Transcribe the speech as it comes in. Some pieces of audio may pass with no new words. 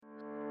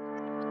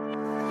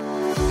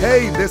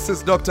Hey, this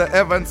is Dr.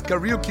 Evans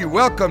Kariuki.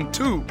 Welcome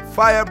to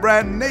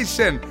Firebrand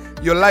Nation.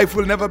 Your life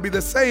will never be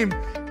the same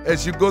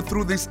as you go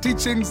through these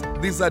teachings.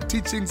 These are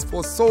teachings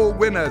for soul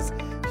winners.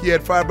 Here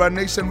at Firebrand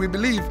Nation, we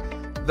believe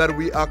that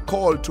we are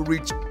called to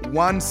reach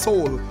one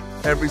soul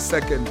every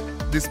second.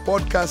 This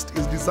podcast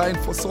is designed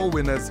for soul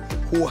winners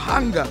who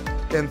hunger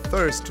and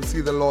thirst to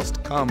see the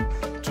lost come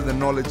to the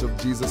knowledge of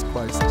Jesus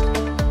Christ.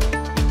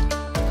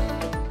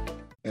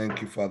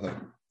 Thank you, Father.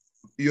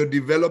 You're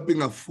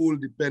developing a full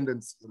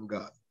dependency on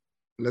God.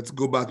 Let's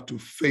go back to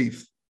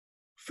faith.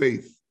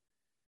 Faith.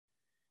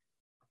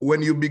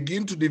 When you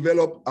begin to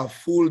develop a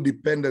full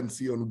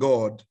dependency on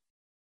God,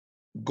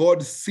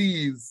 God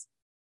sees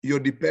your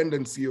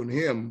dependency on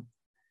Him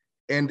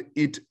and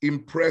it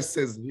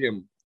impresses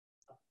Him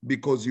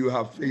because you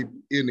have faith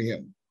in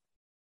Him.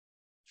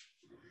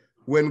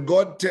 When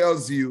God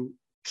tells you,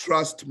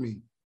 trust me,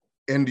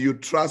 and you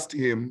trust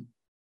Him,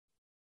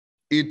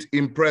 it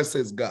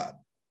impresses God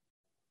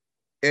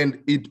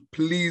and it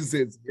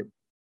pleases Him.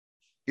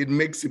 It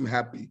makes Him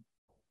happy.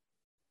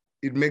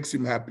 It makes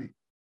Him happy.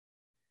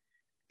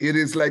 It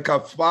is like a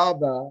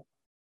father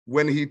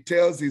when he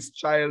tells his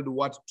child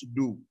what to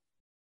do.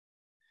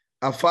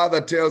 A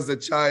father tells the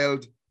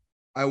child,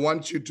 I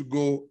want you to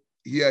go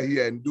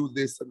here, and do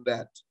this and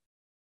that.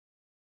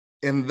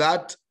 And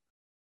that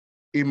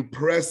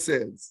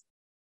impresses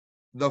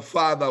the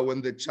father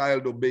when the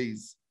child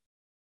obeys.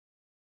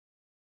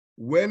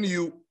 When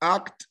you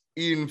act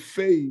in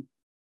faith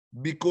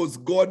because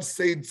God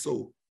said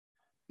so,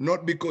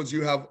 not because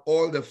you have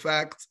all the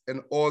facts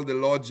and all the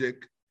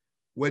logic,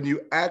 when you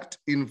act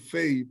in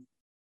faith,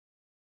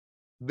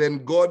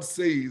 then God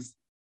says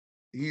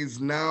He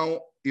is now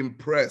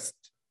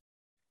impressed.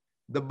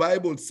 The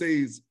Bible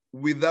says,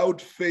 without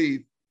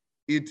faith,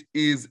 it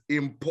is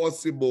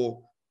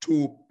impossible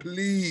to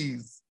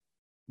please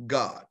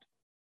God.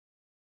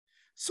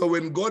 So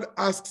when God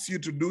asks you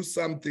to do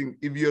something,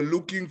 if you're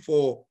looking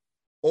for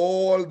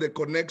all the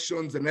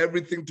connections and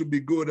everything to be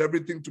good,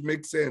 everything to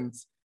make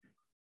sense,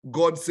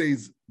 God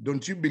says,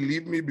 don't you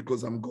believe me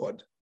because I'm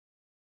God?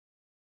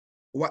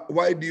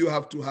 Why do you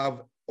have to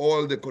have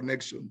all the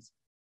connections?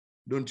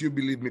 Don't you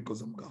believe me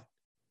because I'm God?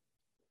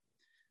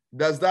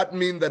 Does that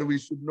mean that we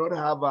should not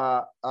have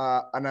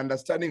an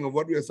understanding of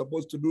what we are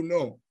supposed to do?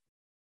 No.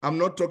 I'm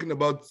not talking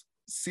about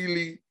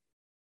silly,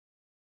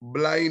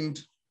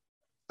 blind,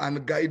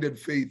 unguided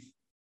faith.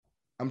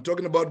 I'm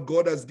talking about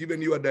God has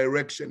given you a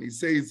direction. He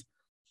says,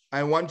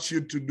 I want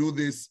you to do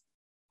this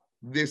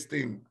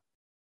thing.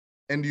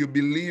 And you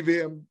believe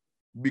Him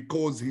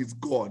because He's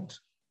God.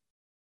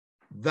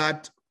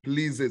 That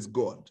pleases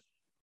God.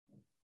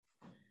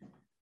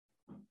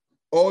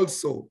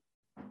 Also,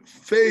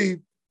 faith,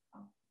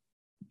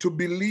 to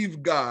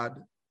believe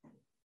God,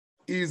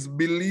 is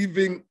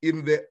believing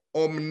in the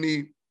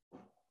omnipotence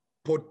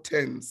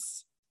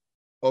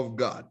of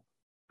God.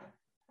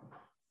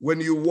 When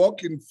you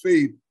walk in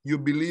faith, you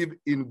believe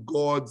in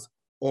God's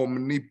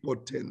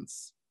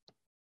omnipotence.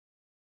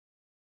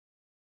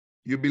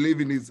 You believe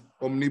in His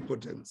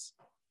omnipotence.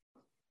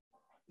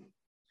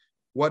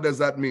 What does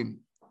that mean?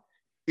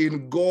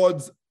 In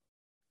God's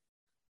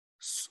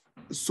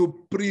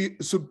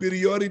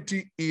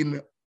superiority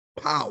in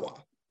power.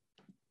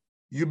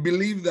 You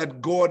believe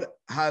that God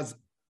has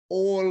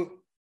all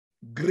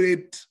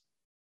great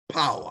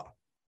power.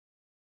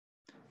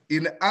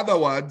 In other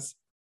words,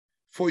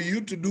 for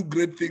you to do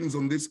great things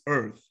on this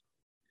earth,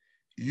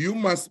 you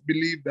must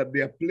believe that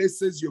there are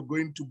places you're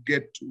going to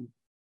get to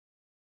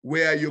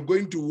where you're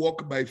going to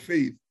walk by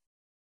faith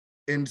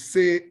and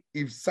say,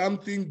 if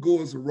something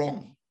goes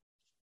wrong,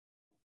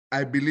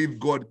 I believe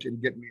God can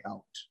get me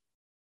out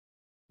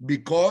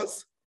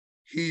because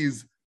He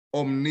is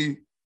omnipotence.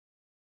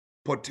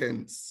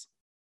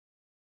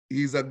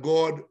 He is a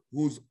God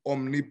who's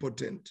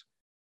omnipotent.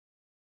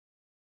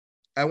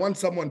 I want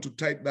someone to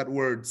type that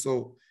word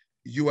so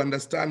you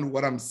understand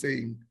what I'm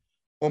saying.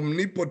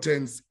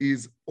 Omnipotence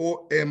is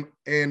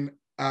OMNIPOTENCE.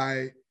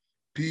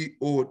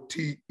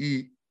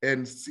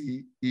 And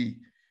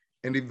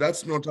if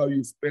that's not how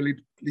you spell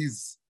it,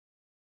 please,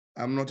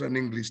 I'm not an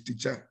English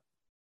teacher.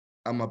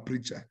 I'm a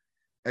preacher.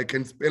 I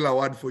can spell a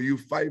word for you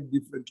 5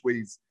 different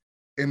ways,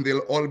 and they'll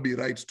all be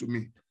right to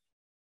me.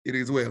 It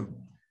is well.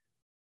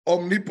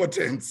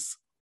 Omnipotence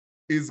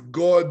is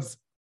God's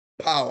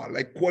power,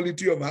 like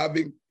quality of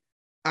having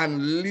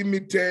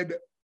unlimited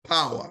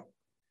power.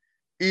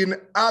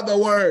 In other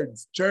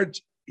words,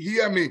 church,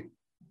 hear me.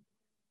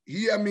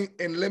 Hear me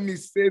and let me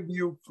save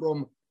you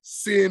from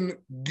sin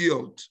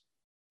guilt.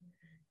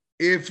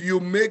 If you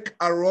make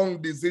a wrong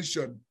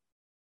decision,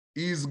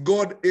 is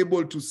God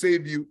able to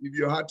save you if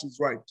your heart is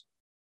right?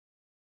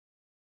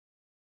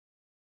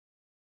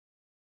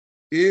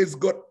 Is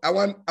God, I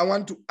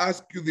want to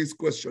ask you this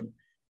question.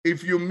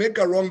 If you make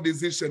a wrong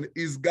decision,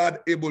 is God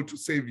able to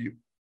save you?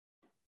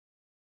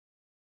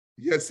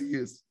 Yes, He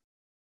is.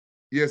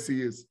 Yes,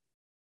 He is.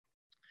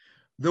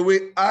 The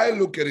way I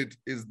look at it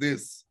is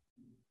this.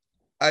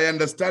 I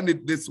understand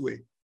it this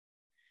way.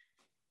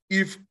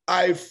 If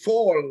I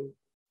fall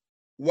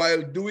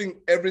while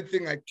doing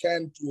everything I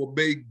can to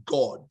obey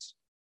God,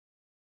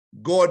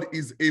 God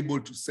is able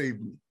to save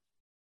me.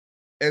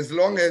 As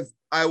long as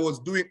I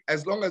was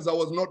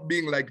not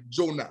being like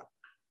Jonah,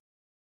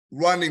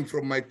 running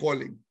from my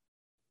calling,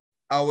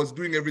 I was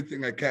doing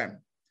everything I can.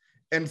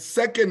 And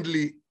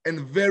secondly,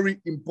 and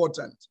very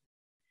important,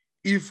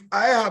 if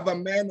I have a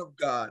man of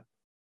God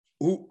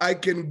who I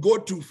can go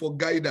to for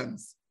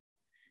guidance,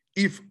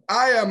 if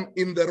I am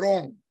in the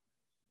wrong,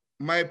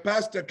 my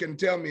pastor can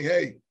tell me,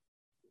 hey,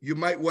 you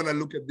might want to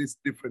look at this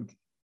differently.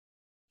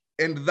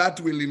 And that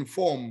will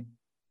inform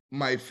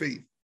my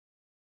faith.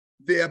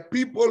 There are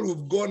people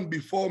who've gone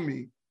before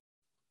me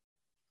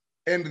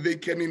and they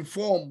can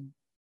inform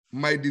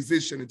my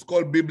decision. It's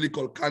called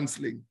biblical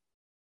counseling.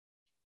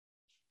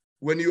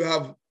 When you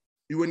have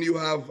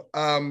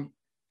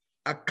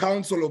a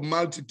council of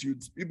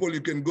multitudes, people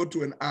you can go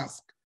to and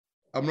ask.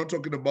 I'm not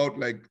talking about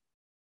like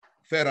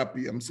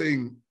therapy. I'm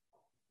saying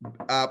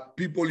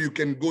people you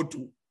can go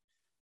to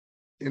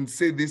and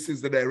say, this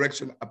is the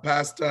direction, a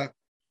pastor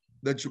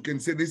that you can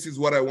say, this is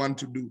what I want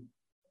to do.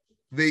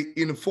 They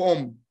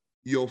inform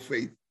your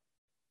faith.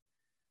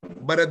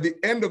 But at the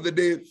end of the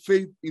day,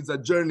 faith is a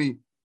journey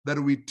that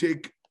we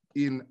take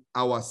in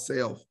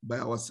ourselves, by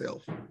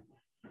ourselves.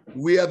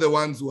 We are the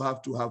ones who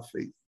have to have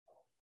faith.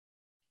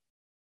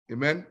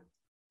 Amen?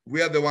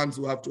 We are the ones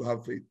who have to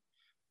have faith.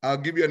 I'll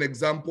give you an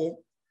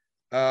example.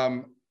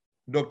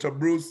 Dr.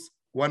 Bruce,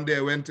 one day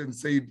I went and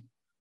said,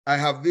 I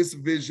have this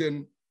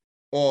vision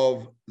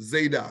of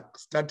Zadok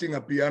starting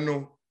a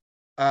piano,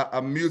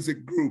 a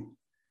music group.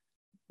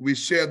 We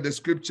shared the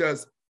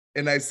scriptures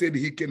and I said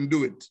he can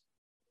do it.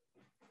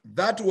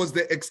 That was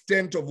the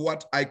extent of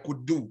what I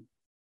could do.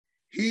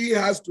 He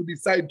has to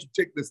decide to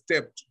take the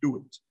step to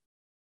do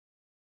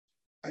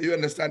it. You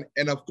understand?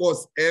 And of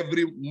course,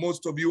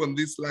 most of you on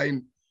this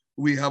line,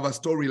 we have a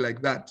story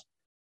like that,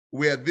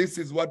 where this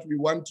is what we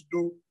want to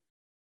do,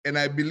 and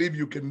I believe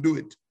you can do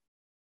it.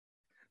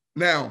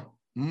 Now,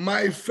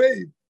 my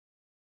faith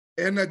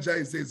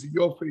energizes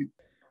your faith.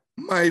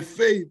 My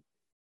faith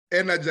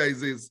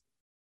energizes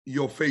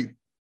your faith.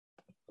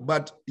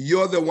 But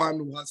you're the one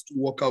who has to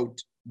walk out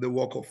the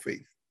walk of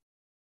faith.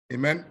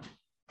 Amen?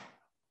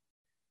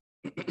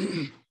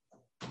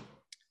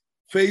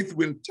 Faith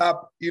will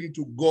tap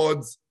into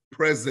God's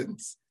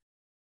presence,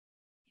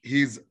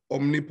 his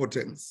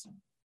omnipotence.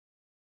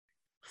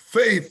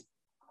 Faith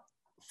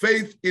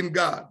in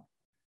God.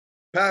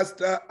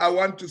 Pastor, I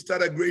want to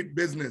start a great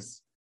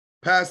business.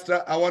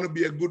 Pastor, I want to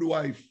be a good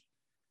wife.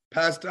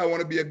 Pastor, I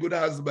want to be a good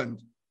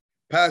husband.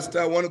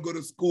 Pastor, I want to go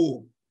to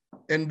school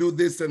and do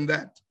this and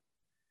that.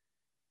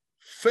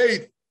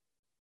 Faith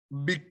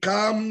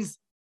becomes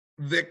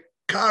the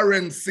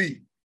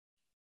currency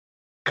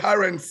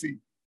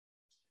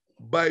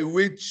by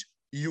which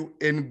you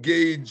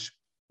engage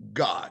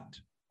God.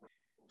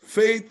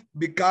 Faith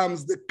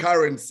becomes the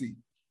currency.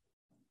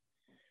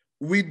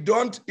 We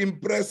don't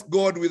impress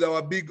God with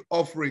our big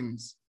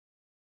offerings.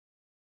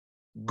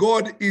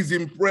 God is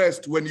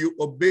impressed when you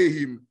obey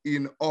him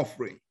in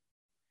offering.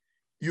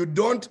 You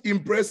don't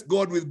impress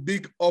God with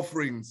big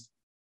offerings,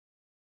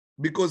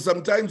 because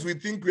sometimes we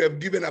think we have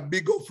given a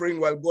big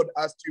offering while God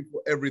asked you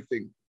for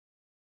everything.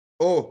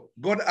 Oh,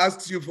 God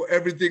asks you for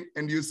everything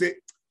and you say,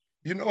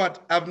 you know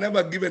what? I've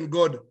never given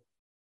God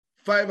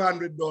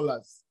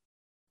 $500.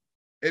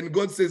 And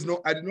God says,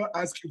 no, I did not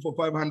ask you for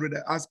 500.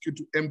 I asked you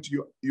to empty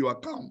your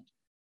account.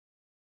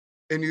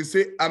 And you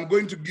say, I'm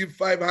going to give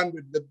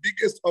 500, the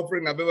biggest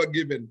offering I've ever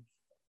given,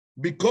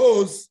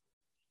 because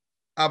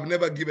I've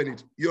never given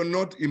it. You're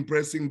not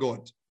impressing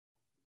God.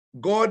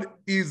 God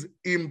is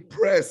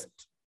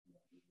impressed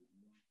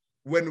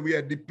when we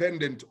are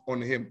dependent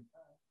on him.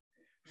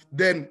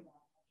 Then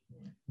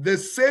the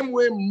same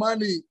way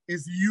money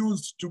is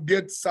used to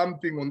get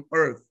something on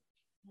earth.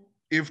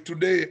 If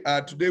today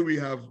we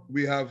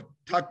have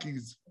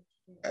turkeys,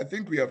 I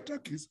think we have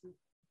turkeys.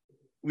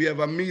 We have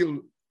a meal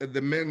at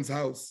the men's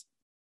house,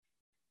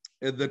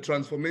 at the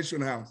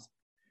Transformation House,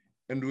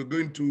 and we're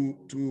going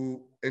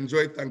to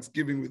enjoy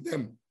Thanksgiving with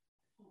them,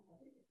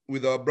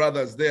 with our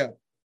brothers there.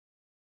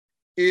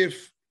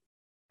 If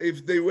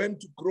they went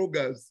to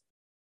Kroger's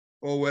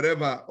or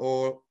wherever,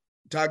 or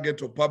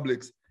Target or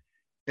Publix,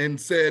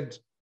 and said,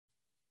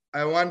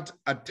 I want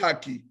a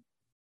turkey,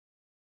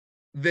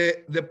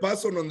 the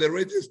person on the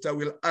register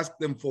will ask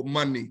them for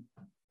money.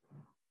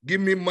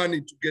 Give me money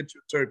to get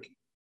your turkey.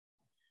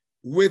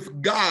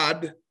 With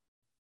God,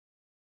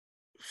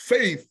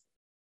 faith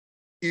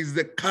is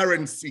the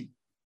currency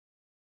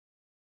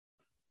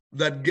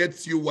that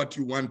gets you what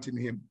you want in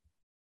him.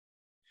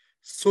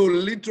 So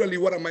literally,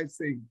 what am I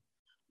saying?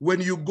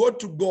 When you go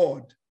to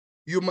God,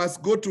 you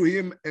must go to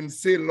him and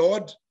say,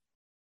 Lord,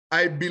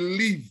 I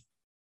believe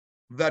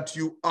that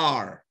you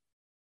are,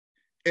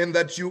 and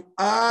that you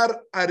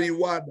are a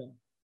rewarder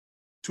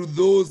to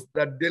those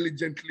that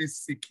diligently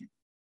seek you.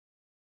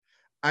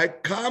 I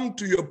come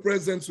to your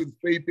presence with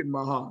faith in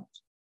my heart.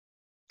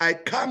 I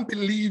come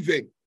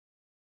believing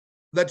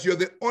that you're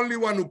the only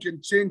one who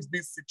can change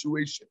this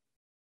situation.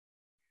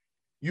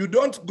 You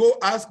don't go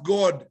ask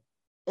God,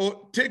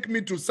 or take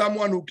me to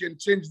someone who can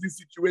change this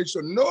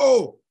situation.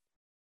 No.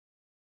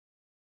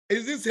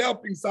 Is this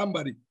helping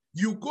somebody?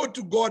 You go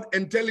to God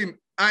and tell him,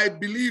 I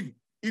believe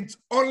it's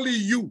only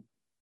you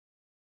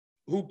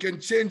who can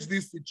change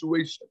this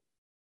situation.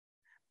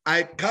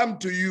 I come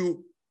to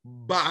you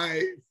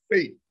by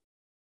faith.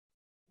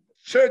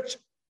 Church,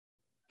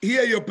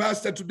 hear your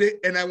pastor today,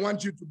 and I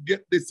want you to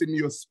get this in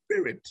your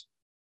spirit.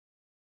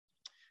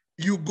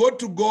 You go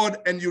to God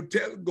and you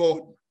tell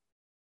God,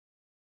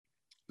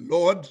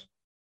 Lord,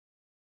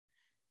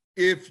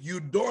 if you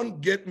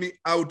don't get me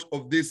out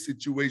of this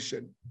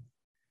situation,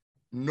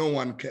 no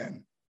one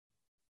can.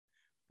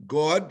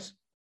 God,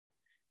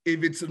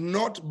 if it's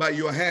not by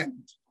your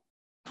hand,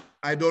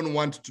 I don't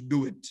want to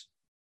do it.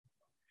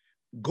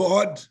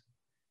 God,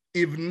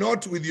 if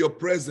not with your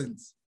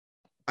presence,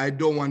 I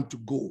don't want to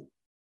go.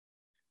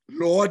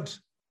 Lord,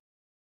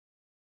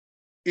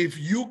 if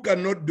you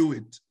cannot do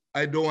it,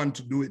 I don't want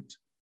to do it.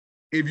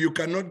 If you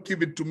cannot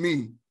give it to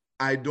me,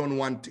 I don't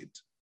want it.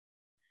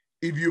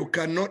 If you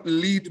cannot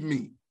lead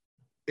me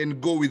and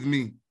go with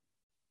me,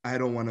 I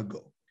don't want to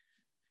go.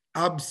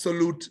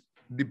 Absolute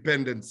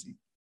dependency.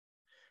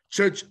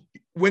 Church,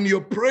 when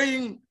you're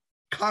praying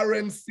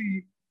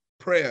currency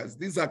prayers,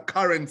 these are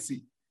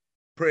currency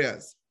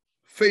prayers,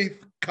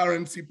 faith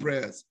currency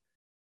prayers.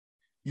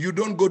 You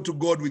don't go to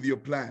God with your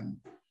plan.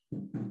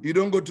 You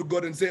don't go to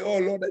God and say, oh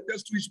Lord, I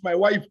just wish my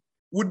wife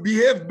would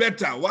behave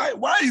better.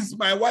 Why is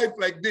my wife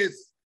like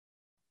this?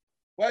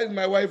 Why is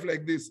my wife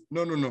like this?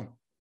 No.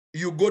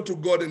 You go to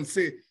God and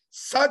say,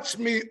 search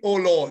me, O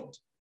Lord,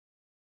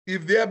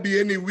 if there be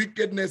any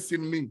wickedness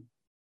in me.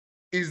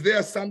 Is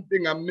there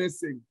something I'm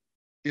missing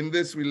in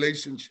this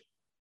relationship?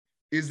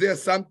 Is there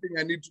something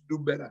I need to do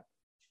better?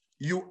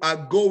 You are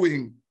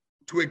going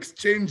to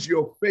exchange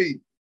your faith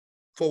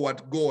for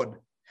what God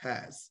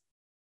has.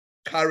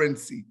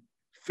 Currency.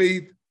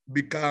 Faith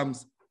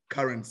becomes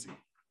currency.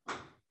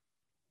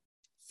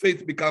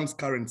 Faith becomes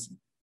currency.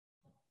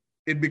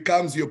 It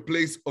becomes your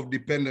place of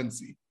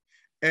dependency.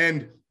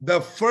 And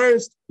the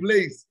first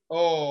place,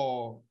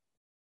 the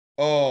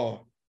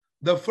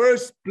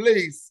first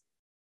place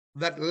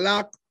that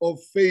lack of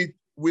faith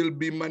will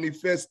be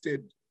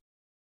manifested,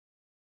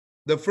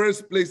 the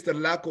first place that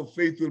lack of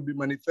faith will be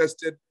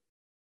manifested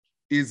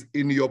is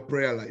in your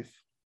prayer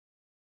life.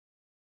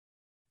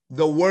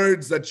 The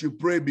words that you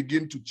pray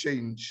begin to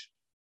change.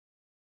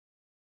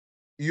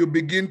 You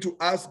begin to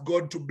ask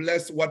God to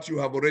bless what you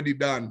have already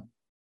done,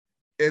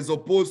 as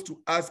opposed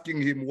to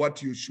asking him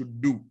what you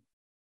should do.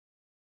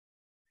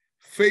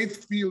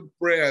 Faith-filled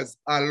prayers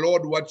are,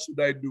 Lord, what should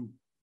I do?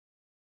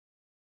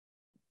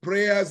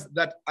 Prayers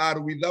that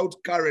are without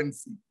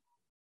currency,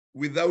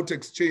 without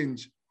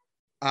exchange,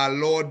 are,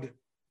 Lord,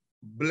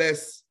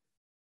 bless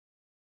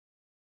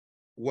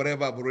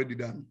whatever I've already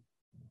done.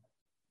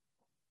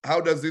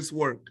 How does this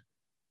work?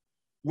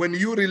 When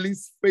you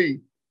release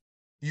faith,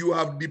 you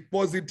have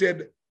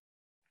deposited,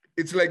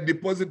 it's like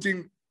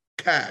depositing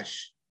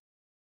cash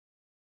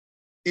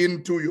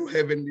into your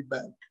heavenly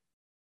bank.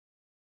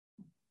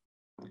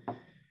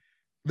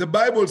 The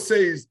Bible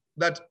says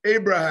that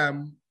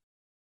Abraham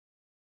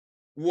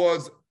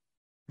was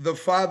the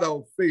father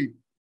of faith.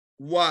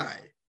 Why?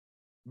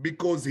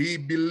 Because he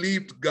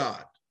believed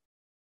God,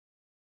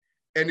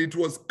 and it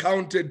was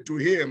counted to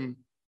him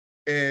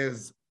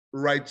as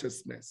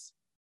righteousness.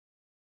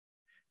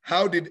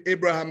 How did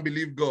Abraham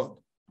believe God?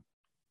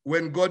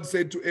 When God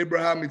said to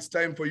Abraham, it's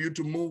time for you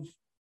to move,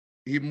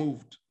 he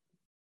moved.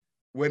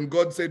 When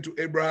God said to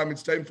Abraham,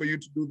 it's time for you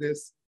to do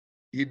this,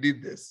 he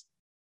did this.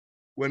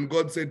 When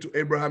God said to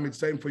Abraham, it's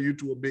time for you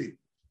to obey,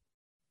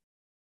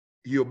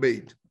 he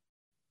obeyed.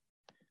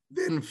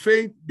 Then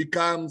faith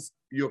becomes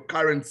your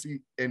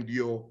currency and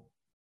your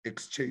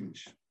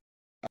exchange.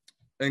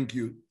 Thank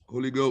you,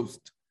 Holy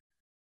Ghost.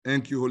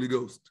 Thank you, Holy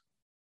Ghost.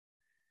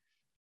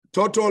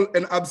 Total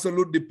and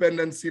absolute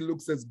dependency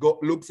looks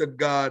at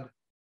God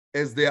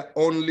as their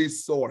only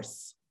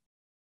source.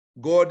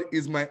 God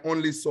is my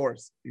only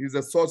source. He's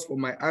a source for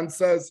my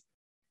answers.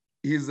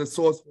 He's a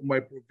source for my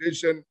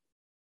provision.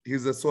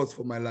 He's a source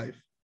for my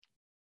life.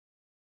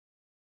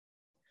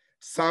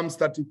 Psalms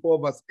 34,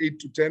 verse 8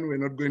 to 10, we're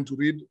not going to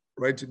read,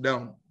 write it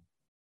down.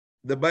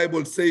 The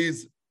Bible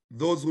says,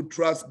 those who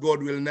trust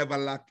God will never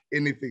lack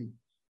anything.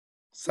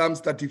 Psalms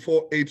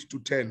 34, 8 to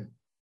 10.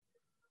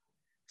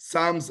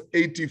 Psalms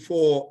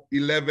 84,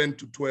 11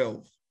 to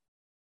 12.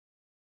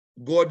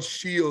 God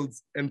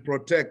shields and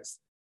protects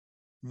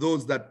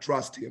those that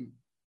trust him.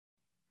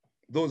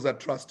 Those that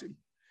trust him.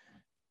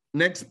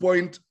 Next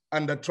point,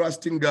 under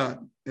trusting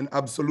God and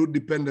absolute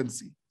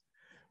dependency.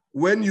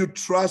 When you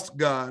trust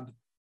God,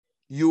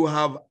 you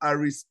have a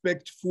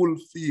respectful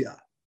fear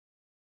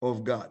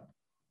of God.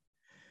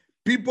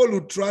 People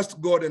who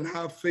trust God and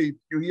have faith,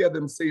 you hear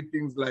them say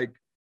things like,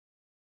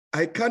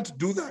 I can't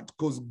do that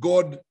because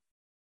God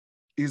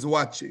is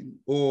watching,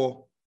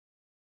 or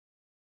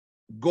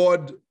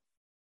God,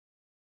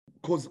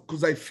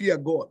 because I fear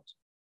God.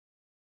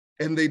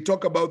 And they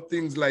talk about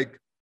things like,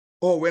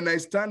 oh, when I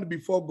stand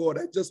before God,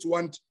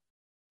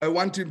 I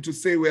want him to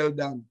say, well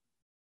done.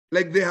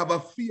 Like they have a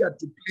fear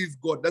to please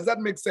God. Does that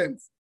make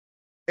sense?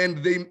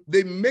 And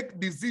they make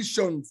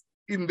decisions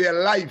in their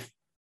life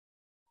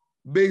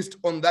based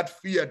on that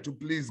fear to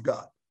please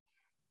God.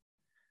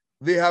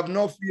 They have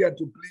no fear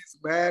to please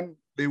man.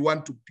 They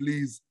want to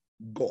please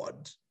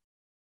God.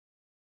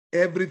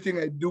 Everything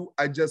I do,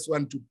 I just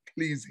want to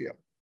please him.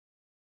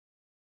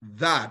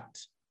 That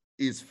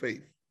is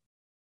faith.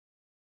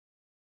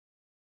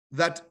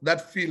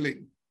 That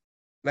feeling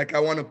like I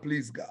want to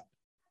please God,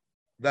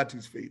 that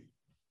is faith.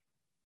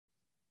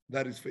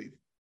 That is faith.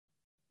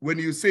 When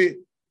you say,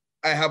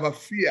 I have a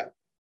fear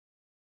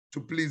to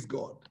please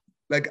God,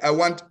 like I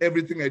want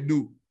everything I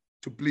do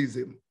to please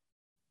him.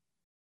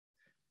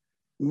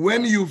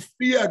 When you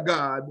fear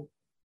God,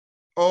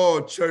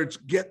 oh, church,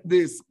 get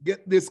this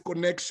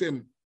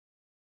connection.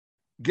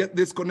 Get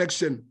this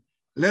connection.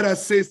 Let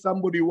us say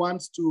somebody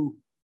wants to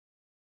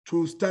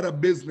start a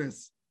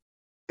business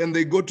and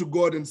they go to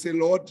God and say,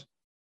 Lord,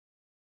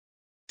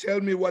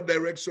 tell me what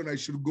direction I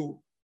should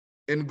go.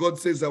 And God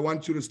says, I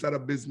want you to start a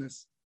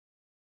business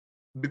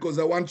because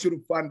I want you to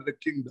fund the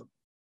kingdom.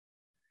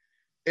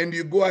 And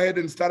you go ahead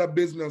and start a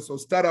business or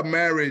start a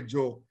marriage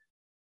or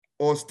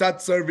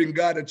start serving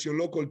God at your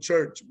local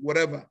church,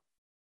 whatever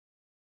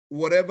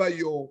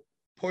your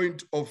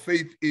point of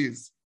faith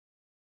is.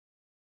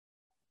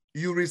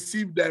 You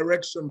receive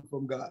direction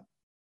from God.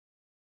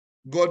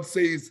 God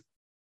says,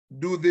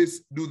 do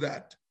this, do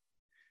that.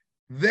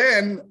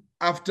 Then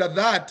after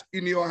that,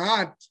 in your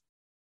heart,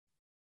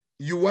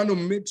 you want to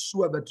make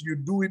sure that you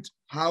do it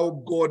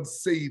how God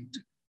said.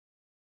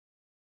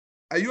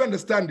 Are you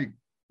understanding?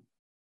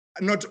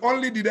 Not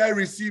only did I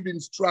receive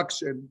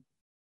instruction,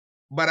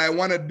 but I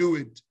want to do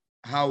it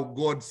how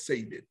God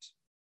said it.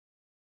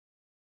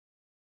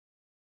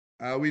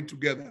 Are we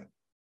together?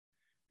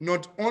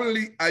 Not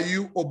only are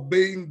you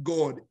obeying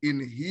God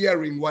in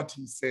hearing what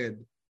he said,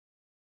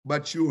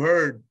 but you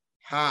heard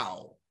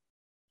how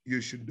you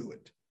should do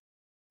it.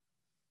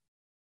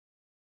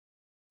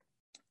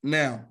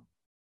 Now,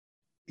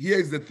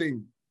 here's the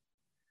thing.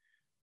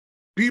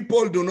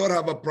 People do not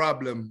have a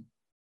problem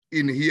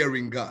in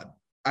hearing God.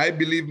 I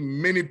believe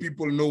many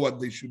people know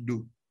what they should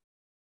do.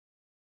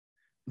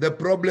 The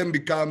problem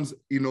becomes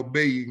in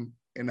obeying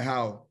and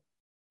how.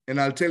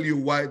 And I'll tell you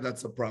why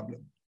that's a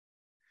problem.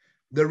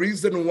 The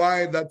reason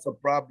why that's a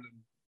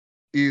problem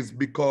is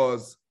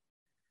because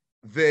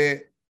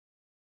the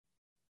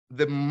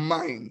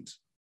mind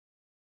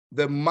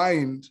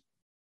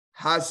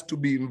has to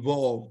be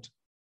involved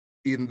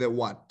in the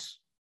what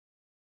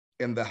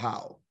and the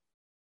how.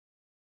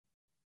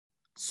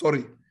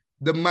 Sorry,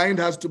 the mind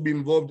has to be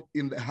involved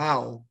in the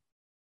how.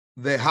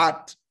 The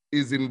heart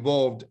is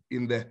involved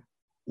in the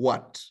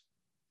what.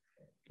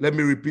 Let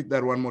me repeat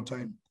that one more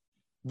time.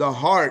 The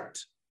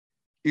heart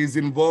is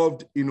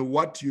involved in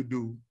what you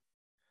do.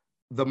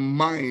 The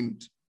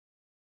mind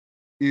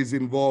is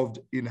involved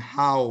in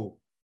how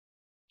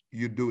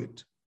you do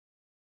it.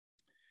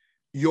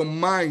 Your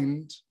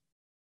mind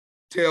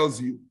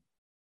tells you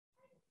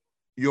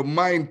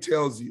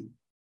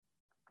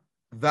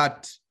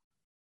that,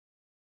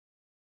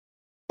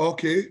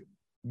 okay,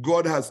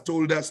 God has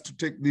told us to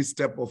take this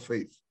step of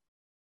faith.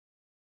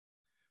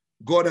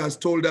 God has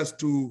told us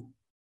to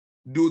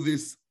do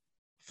this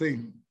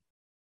thing.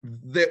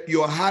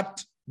 Your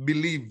heart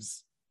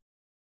believes.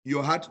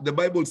 Your heart, the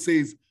Bible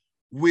says,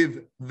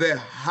 with the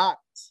heart,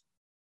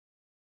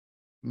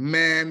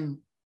 man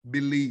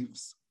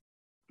believes,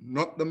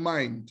 not the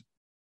mind,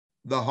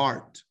 the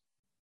heart.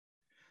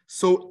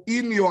 So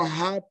in your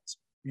heart,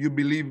 you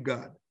believe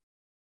God.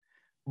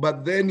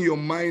 But then your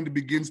mind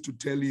begins to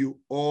tell you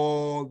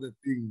all the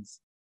things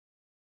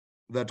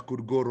that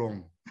could go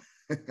wrong.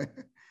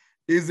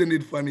 Isn't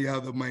it funny how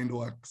the mind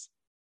works?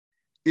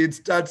 It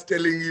starts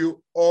telling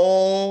you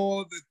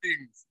all the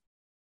things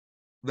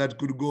that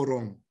could go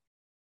wrong.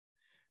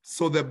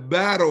 So the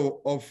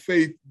battle of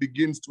faith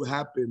begins to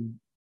happen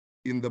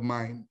in the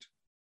mind.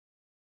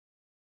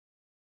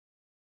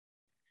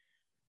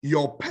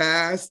 Your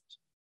past,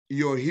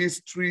 your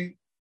history.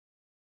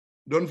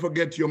 Don't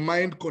forget, your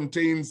mind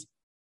contains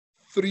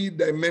 4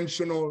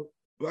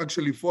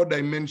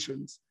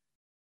 dimensions.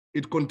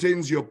 It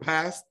contains your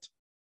past.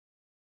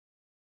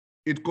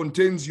 It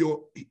contains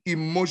your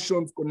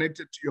emotions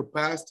connected to your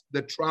past,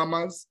 the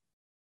traumas,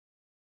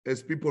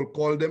 as people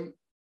call them,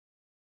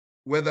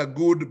 whether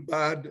good,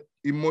 bad,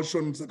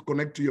 emotions that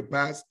connect to your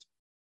past.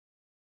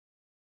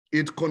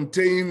 It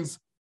contains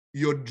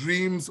your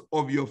dreams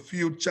of your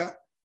future,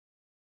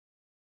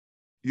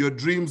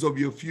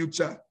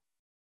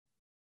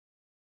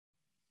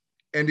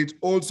 And it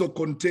also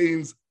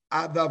contains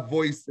other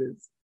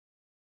voices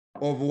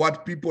of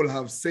what people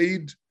have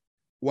said,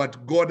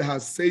 what God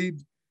has said.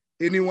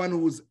 Anyone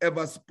who's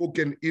ever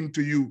spoken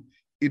into you,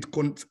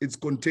 it's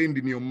contained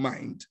in your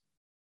mind.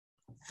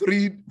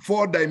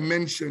 4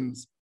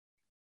 dimensions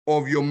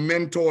of your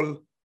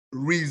mental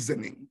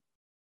reasoning.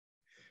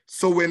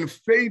 So when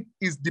faith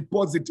is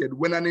deposited,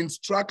 when an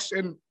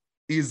instruction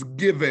is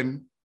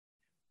given,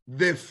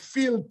 the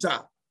filter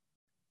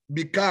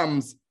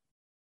becomes,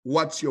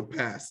 what's your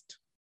past?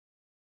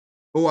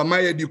 Oh, am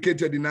I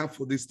educated enough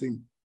for this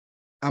thing?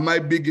 Am I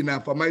big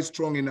enough? Am I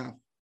strong enough?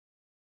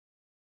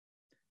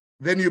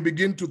 Then you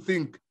begin to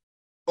think,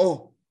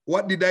 oh,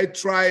 What did I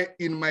try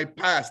in my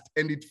past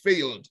and it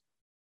failed?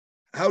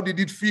 How did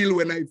it feel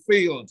when I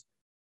failed?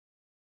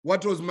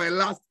 What was my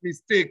last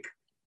mistake?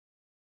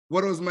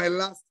 What was my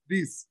last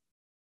this?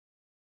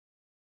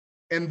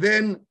 And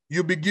then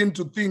you begin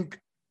to think,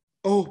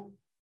 oh,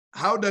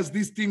 how does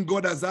this thing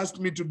God has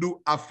asked me to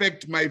do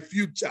affect my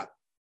future,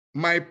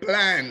 my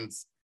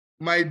plans,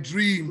 my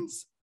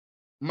dreams,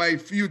 my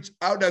future?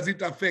 How does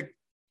it affect?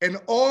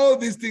 And all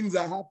these things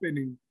are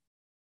happening.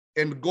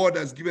 And God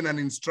has given an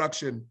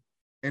instruction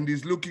and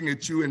he's looking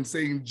at you and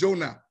saying,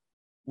 Jonah,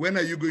 when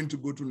are you going to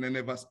go to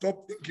Nineveh?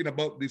 Stop thinking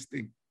about this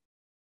thing.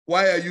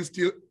 Why are you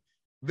still?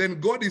 Then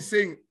God is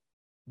saying,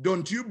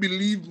 don't you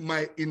believe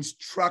my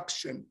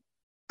instruction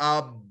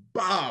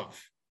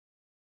above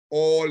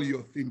all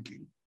your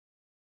thinking?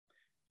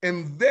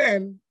 And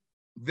then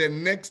the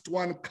next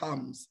one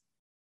comes,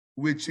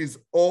 which is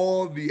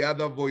all the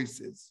other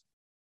voices.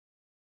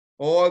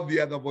 All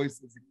the other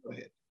voices in your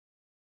head.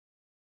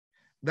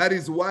 That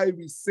is why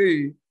we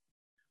say,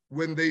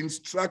 when the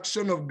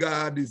instruction of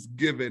God is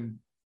given,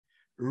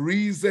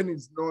 reason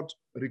is not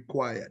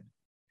required.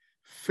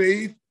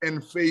 Faith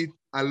and faith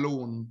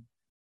alone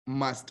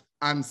must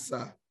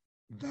answer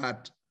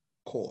that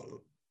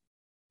call.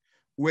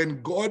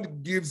 When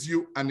God gives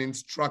you an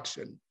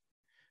instruction,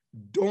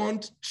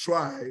 don't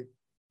try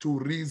to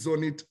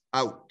reason it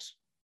out.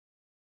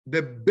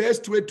 The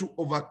best way to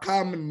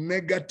overcome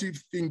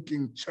negative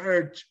thinking,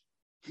 church,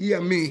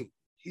 hear me,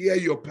 hear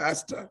your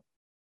pastor.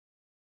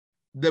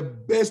 The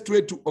best way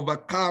to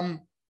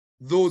overcome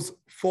those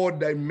 4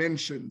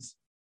 dimensions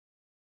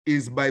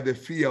is by the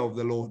fear of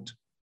the Lord.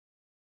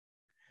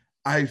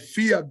 I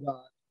fear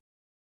God.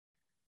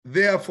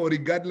 Therefore,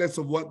 regardless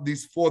of what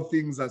these 4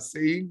 things are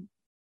saying,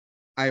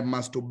 I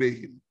must obey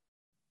him.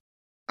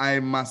 I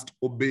must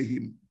obey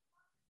him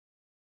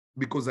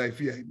because I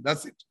fear him.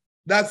 That's it.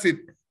 That's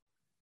it.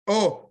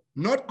 Oh,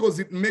 not because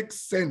it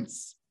makes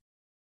sense.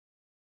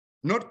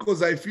 Not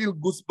because I feel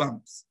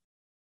goosebumps.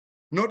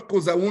 Not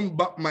because I won't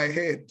bump my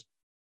head.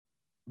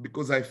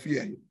 Because I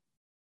fear him.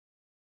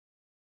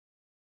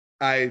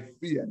 I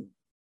fear him.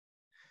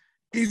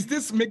 Is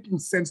this making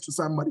sense to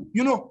somebody?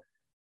 You know,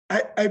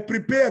 I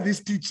prepare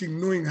this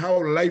teaching knowing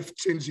how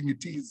life-changing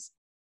it is.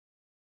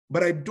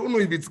 But I don't know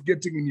if it's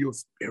getting in your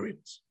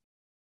spirit.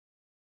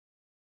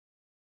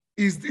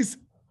 Is this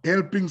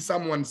helping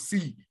someone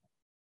see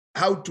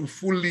how to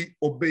fully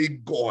obey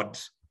God?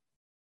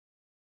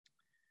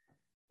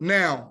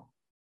 Now,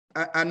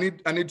 I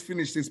need to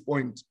finish this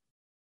point.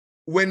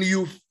 When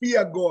you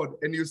fear God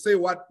and you say,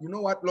 what, you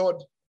know what,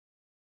 Lord,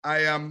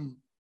 I am,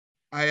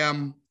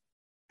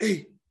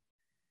 hey,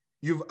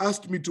 you've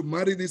asked me to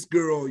marry this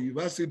girl, you've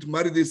asked me to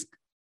marry this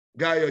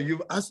guy, or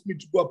you've asked me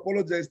to go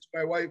apologize to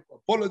my wife,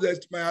 apologize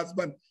to my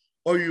husband,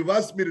 or you've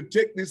asked me to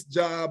take this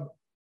job,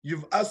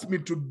 you've asked me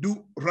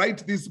to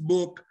write this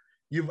book,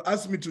 you've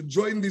asked me to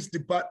join this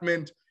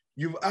department,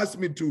 you've asked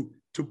me to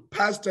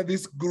pastor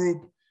this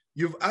group,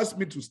 you've asked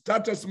me to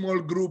start a small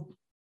group,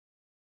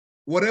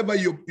 whatever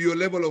your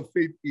level of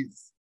faith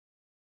is,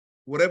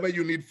 whatever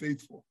you need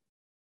faith for.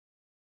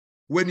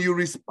 When you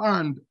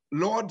respond,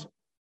 Lord,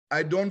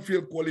 I don't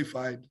feel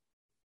qualified,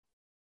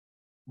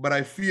 but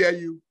I fear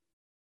you,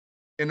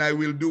 and I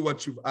will do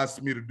what you've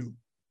asked me to do.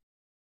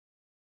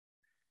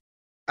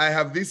 I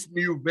have this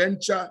new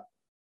venture.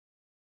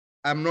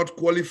 I'm not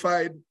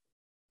qualified,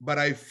 but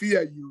I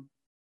fear you,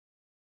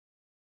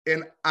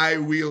 and I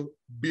will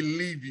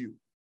believe you.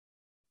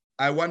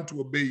 I want to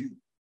obey you.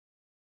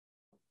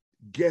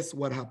 Guess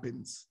what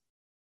happens?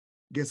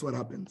 Guess what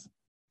happens?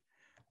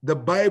 The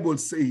Bible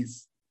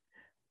says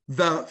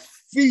the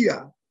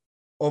fear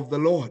of the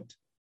Lord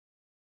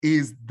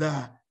is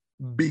the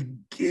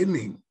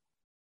beginning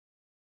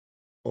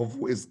of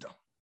wisdom.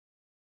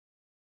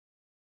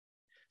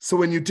 So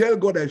when you tell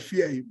God, I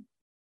fear him,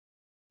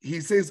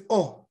 he says,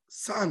 oh,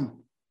 son,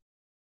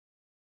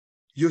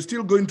 you're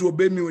still going to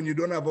obey me when you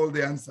don't have all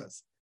the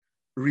answers.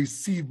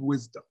 Receive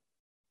wisdom.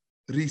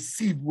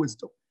 Receive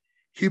wisdom.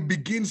 He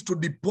begins to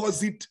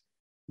deposit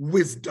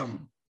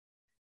wisdom.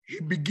 He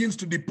begins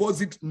to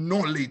deposit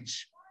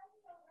knowledge.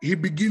 He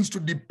begins to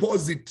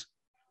deposit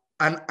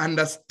an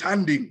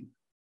understanding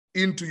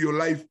into your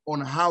life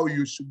on how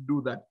you should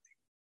do that.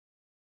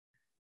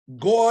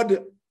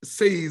 God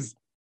says,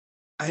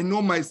 I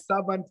know my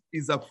servant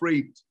is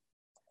afraid.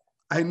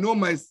 I know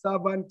my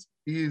servant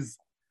is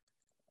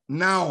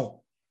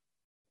now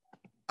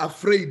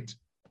afraid.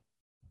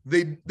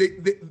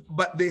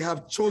 But they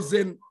have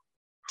chosen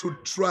to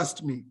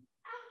trust me.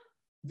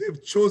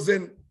 They've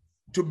chosen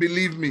to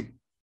believe me.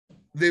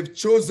 They've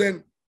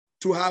chosen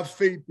to have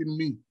faith in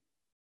me.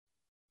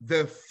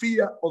 The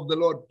fear of the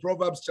Lord,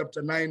 Proverbs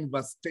chapter 9,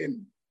 verse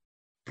 10.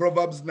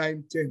 Proverbs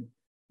 9:10.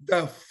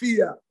 The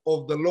fear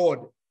of the Lord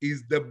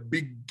is the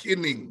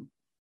beginning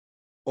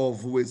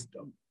of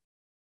wisdom.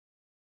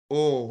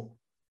 Oh,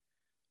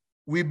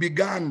 we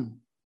began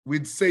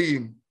with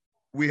saying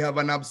we have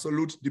an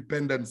absolute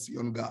dependency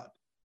on God.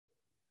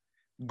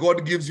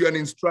 God gives you an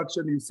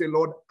instruction. You say,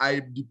 Lord,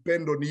 I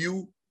depend on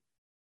you,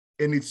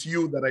 and it's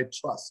you that I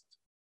trust.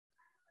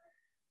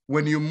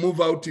 When you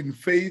move out in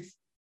faith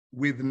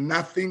with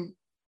nothing,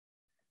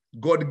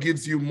 God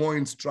gives you more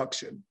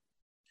instruction.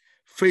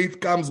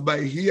 Faith comes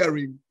by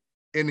hearing,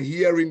 and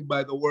hearing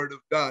by the word of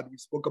God. We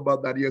spoke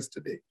about that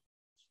yesterday.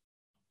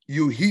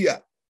 You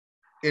hear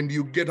and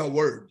you get a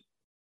word.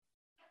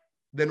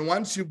 Then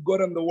once you've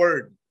gotten the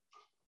word,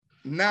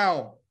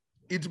 now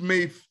you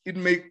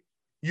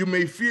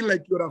may feel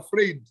like you're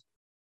afraid.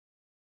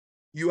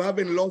 You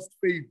haven't lost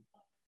faith.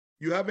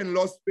 You haven't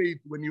lost faith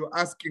when you're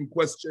asking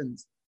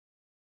questions.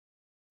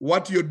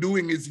 What you're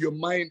doing is your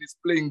mind is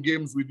playing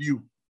games with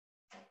you.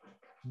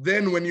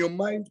 Then when your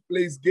mind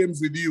plays games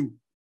with you,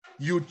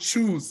 you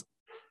choose,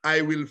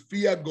 I will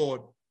fear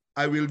God.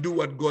 I will do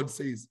what God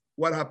says.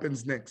 What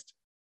happens next?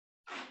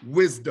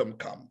 Wisdom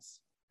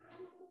comes.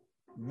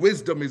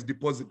 Wisdom is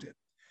deposited.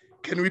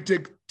 Can we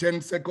take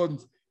 10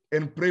 seconds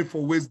and pray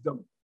for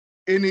wisdom?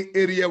 Any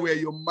area where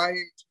your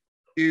mind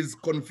is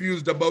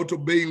confused about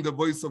obeying the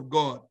voice of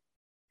God,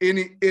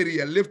 any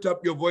area, lift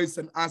up your voice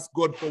and ask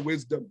God for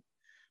wisdom.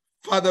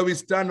 Father, we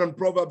stand on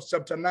Proverbs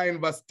chapter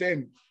 9, verse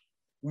 10.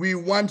 We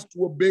want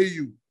to obey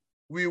you.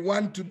 We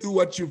want to do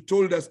what you've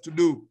told us to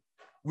do.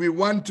 We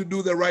want to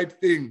do the right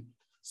thing.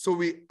 So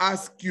we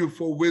ask you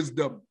for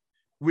wisdom.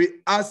 We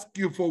ask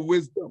you for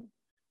wisdom.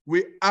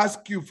 We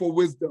ask you for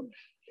wisdom.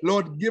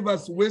 Lord, give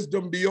us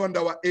wisdom beyond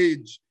our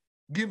age.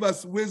 Give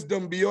us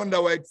wisdom beyond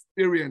our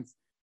experience.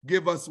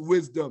 Give us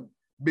wisdom,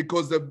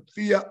 because the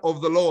fear of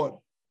the Lord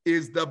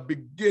is the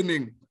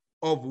beginning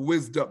of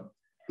wisdom.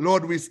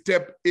 Lord, we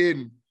step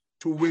in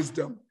to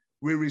wisdom.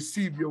 We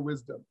receive your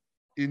wisdom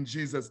in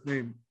Jesus'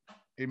 name.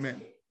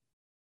 Amen.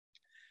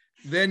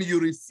 Then you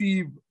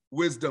receive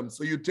wisdom.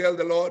 So you tell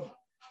the Lord,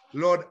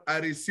 Lord, I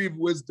receive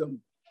wisdom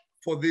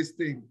for this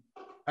thing.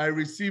 I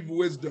receive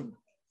wisdom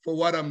for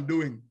what I'm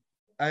doing.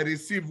 I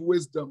receive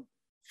wisdom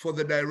for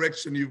the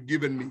direction you've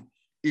given me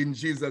in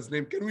Jesus'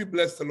 name. Can we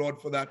bless the Lord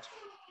for that?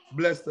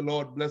 Bless the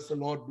Lord, bless the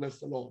Lord, bless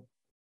the Lord.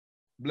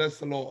 Bless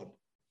the Lord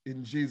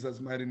in Jesus'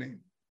 mighty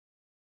name.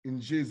 In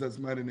Jesus'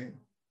 mighty name.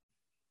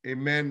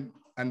 Amen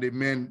and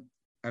amen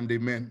and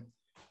amen.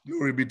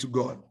 Glory be to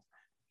God.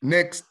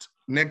 Next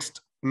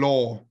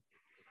law.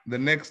 The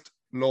next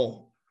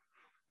law.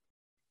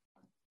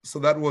 So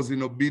that was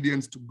in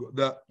obedience to God,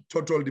 the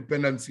total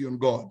dependency on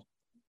God.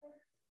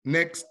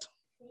 Next.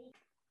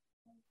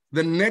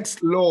 The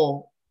next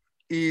law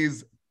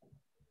is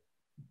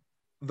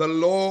the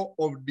law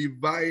of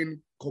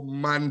divine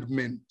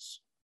commandment.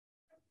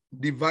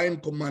 Divine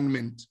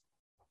commandment.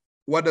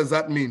 What does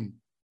that mean?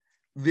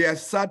 There are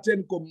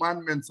certain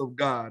commandments of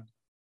God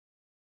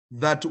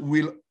that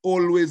will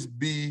always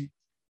be,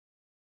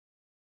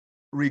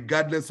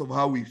 regardless of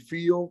how we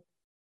feel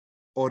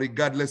or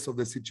regardless of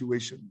the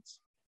situations.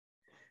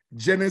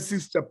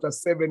 Genesis chapter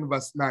 7,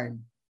 verse 9.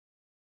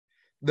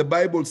 The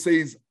Bible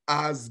says,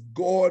 as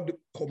God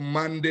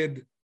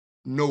commanded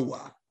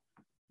Noah.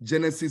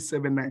 Genesis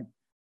 7:9.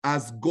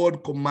 As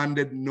God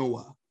commanded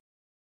Noah.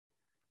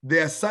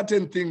 There are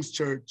certain things,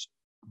 church,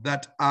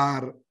 that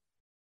are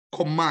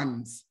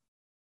commands.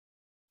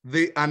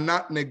 They are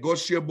not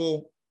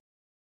negotiable.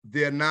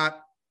 They are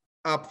not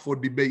up for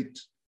debate.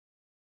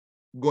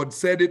 God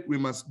said it, we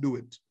must do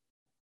it.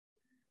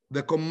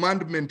 The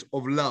commandment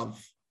of love.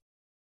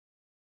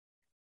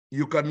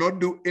 You cannot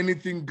do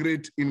anything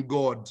great in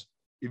God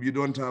if you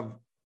don't have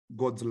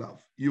God's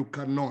love. You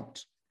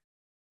cannot.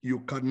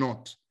 You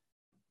cannot.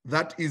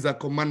 That is a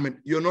commandment.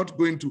 You're not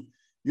going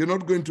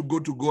to go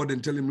to God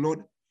and tell him,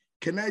 Lord,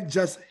 can I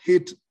just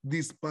hate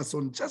this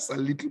person just a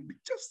little bit?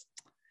 Just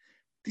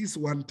this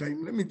one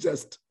time. Let me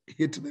just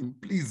hate them,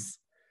 please.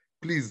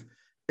 Please.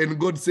 And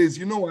God says,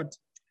 you know what?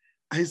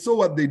 I saw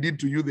what they did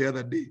to you the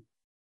other day.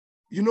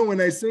 You know,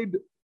 when I said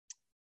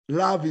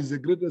love is the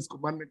greatest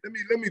commandment,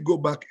 let me go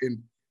back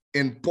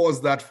and pause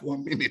that for a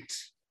minute.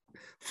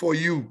 For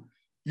you,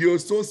 you're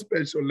so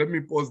special. Let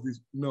me pause this.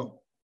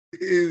 No,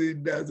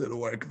 it doesn't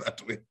work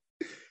that way.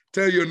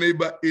 Tell your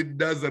neighbor, it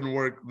doesn't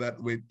work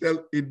that way.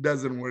 Tell it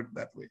doesn't work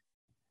that way.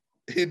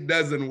 It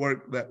doesn't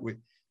work that way.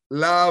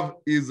 Love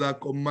is a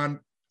command.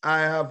 I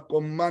have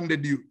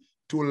commanded you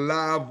to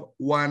love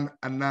one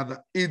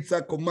another. It's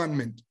a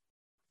commandment.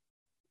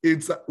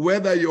 It's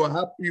whether you're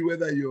happy,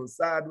 whether you're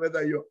sad,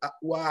 whether you're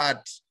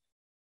what.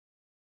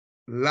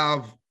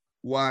 Love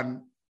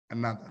one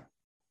another.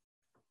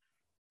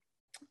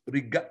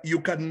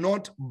 You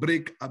cannot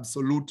break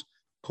absolute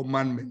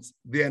commandments.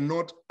 They are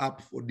not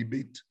up for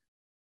debate.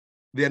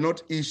 They are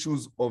not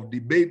issues of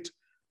debate.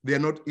 They are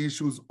not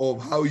issues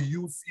of how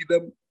you see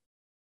them.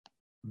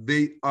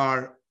 They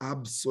are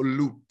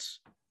absolute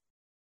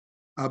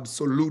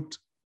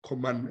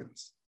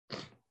commandments.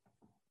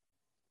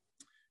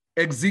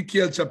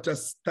 Ezekiel chapter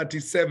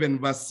 37,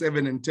 verse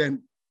 7 and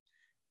 10.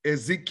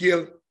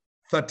 Ezekiel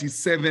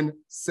 37,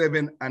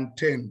 7 and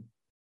 10.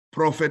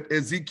 Prophet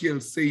Ezekiel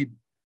said,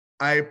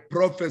 I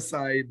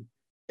prophesied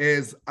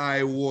as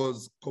I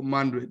was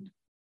commanded.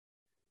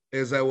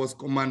 As I was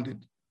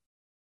commanded.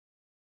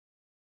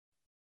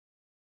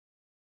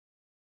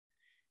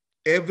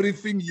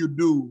 Everything you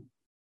do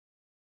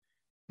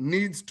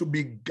needs to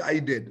be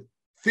guided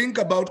Think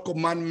about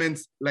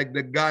commandments like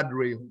the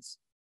guardrails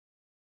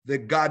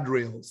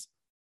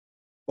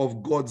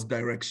of God's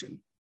direction.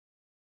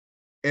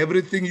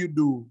 Everything you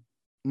do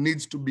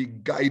needs to be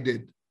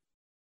guided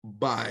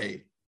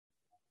by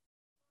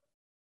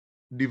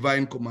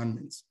divine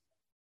commandments.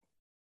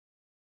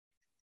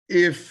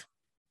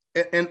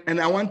 And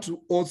I want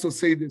to also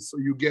say this so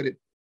you get it.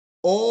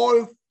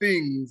 All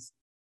things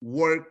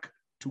work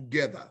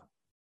together.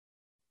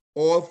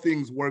 All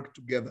things work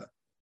together.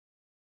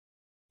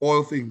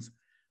 All things.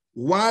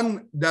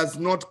 One does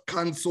not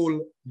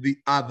cancel the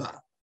other.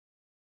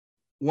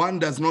 One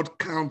does not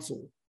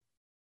cancel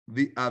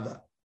the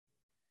other.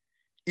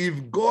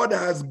 If God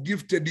has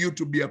gifted you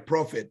to be a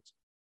prophet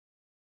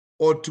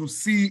or to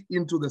see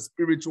into the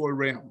spiritual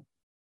realm,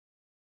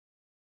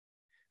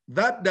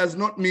 that does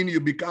not mean you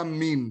become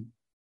mean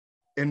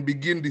and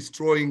begin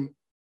destroying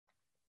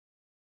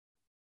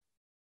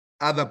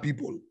other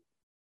people.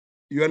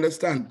 You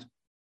understand?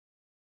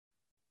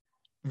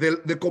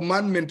 The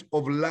commandment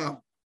of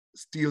love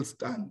still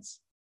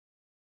stands.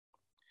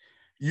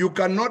 You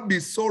cannot be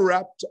so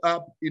wrapped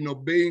up in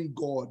obeying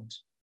God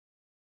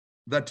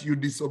that you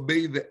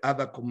disobey the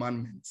other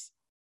commandments.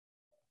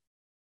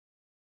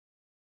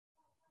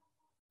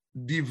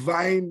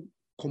 Divine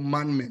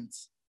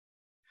commandments.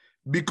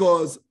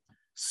 Because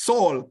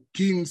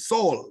King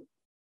Saul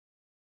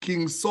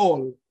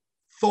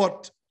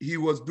thought he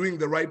was doing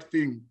the right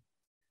thing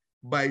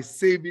by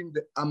saving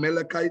the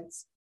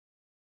Amalekites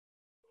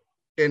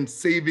and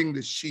saving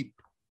the sheep.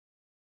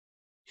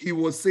 He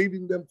was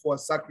saving them for a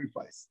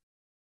sacrifice.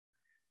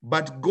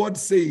 But God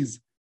says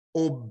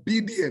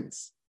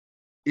obedience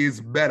is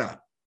better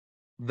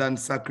than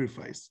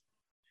sacrifice.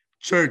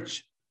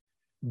 Church,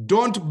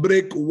 don't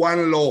break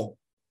one law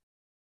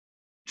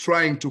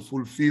trying to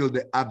fulfill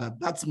the other.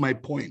 That's my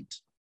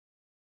point.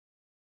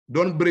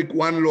 Don't break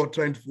one law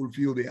trying to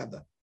fulfill the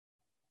other.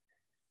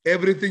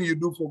 Everything you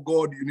do for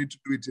God, you need to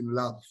do it in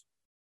love.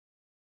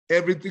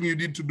 Everything you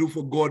need to do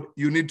for God,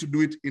 you need to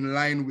do it in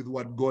line with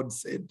what God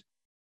said.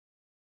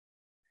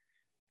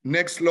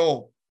 Next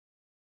law,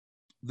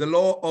 the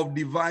law of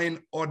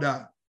divine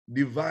order.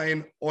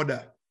 Divine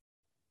order.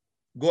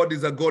 God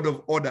is a God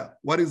of order.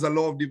 What is the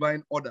law of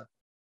divine order?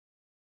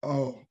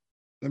 Oh,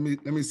 let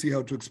me see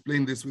how to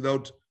explain this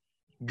without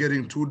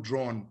getting too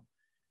drawn.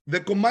 The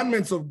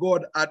commandments of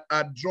God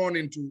are drawn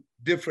into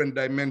different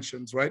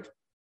dimensions, right?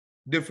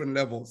 Different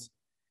levels.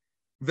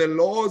 A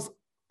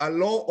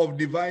law of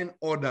divine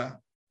order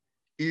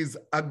is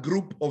a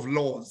group of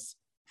laws.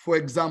 For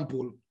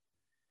example,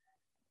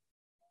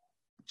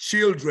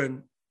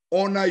 children,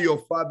 honor your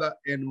father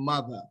and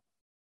mother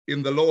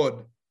in the Lord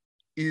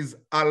is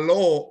a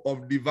law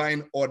of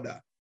divine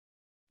order.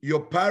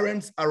 Your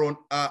parents are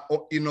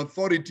in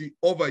authority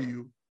over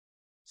you,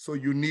 so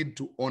you need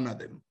to honor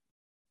them.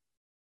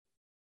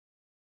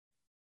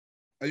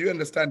 Are you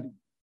understanding?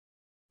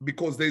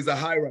 Because there's a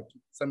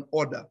hierarchy, it's an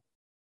order.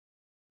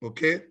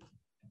 Okay?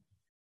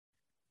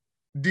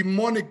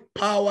 Demonic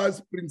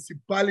powers,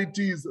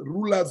 principalities,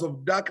 rulers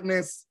of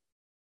darkness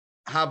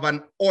have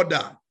an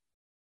order,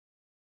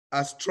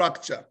 a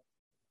structure.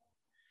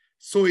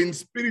 So in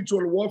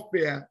spiritual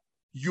warfare,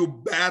 you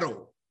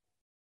battle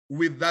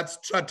with that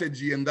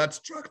strategy and that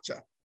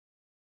structure.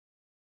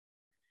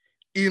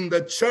 In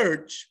the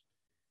church,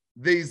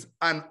 there's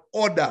an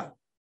order,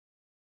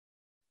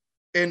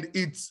 and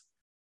it's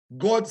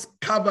God's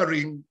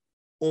covering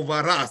over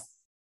us.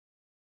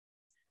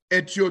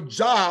 At your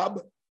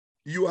job,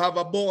 you have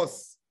a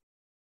boss.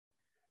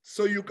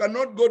 So you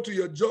cannot go to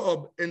your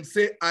job and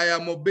say, I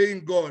am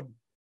obeying God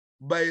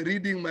by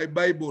reading my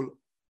Bible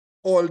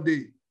all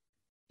day.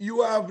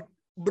 You have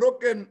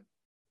broken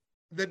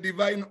the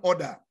divine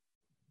order.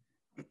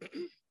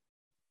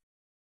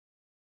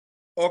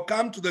 Or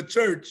come to the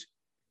church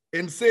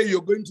and say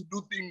you're going to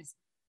do things.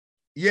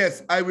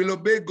 Yes, I will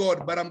obey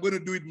God, but I'm going to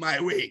do it my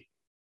way.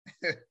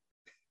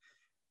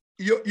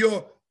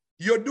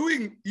 You're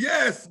doing,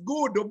 yes,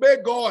 good, obey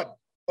God,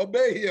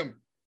 obey him.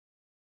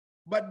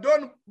 But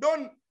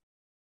don't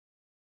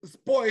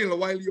spoil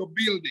while you're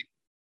building.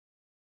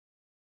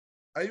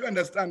 Are you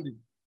understanding?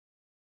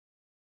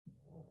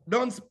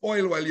 Don't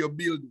spoil while you're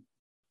building.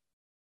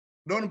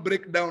 Don't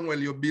break down while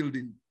you're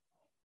building.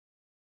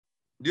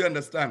 Do you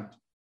understand?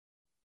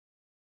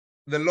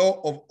 The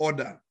law of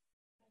order.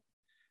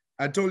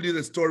 I told you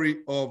the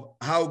story of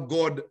how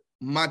God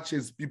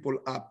matches people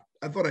up.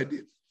 I thought I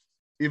did.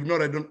 If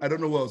not, I don't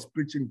know who I was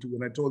preaching to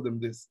when I told them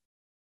this.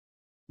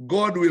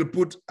 God will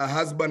put a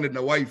husband and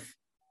a wife.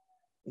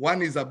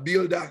 One is a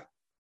builder.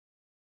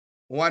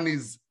 One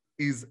is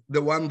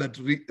the one that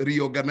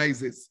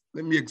reorganizes.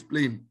 Let me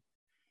explain.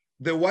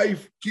 The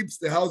wife keeps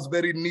the house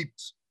very neat.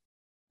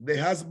 The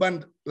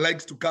husband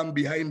likes to come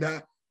behind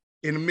her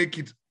and make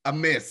it a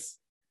mess.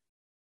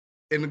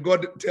 And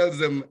God tells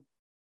them,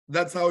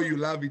 that's how you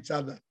love each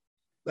other.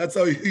 That's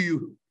how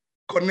you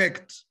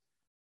connect.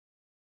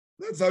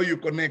 That's how you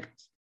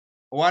connect.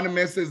 One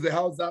messes the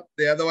house up,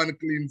 the other one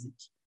cleans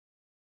it,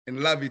 and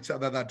love each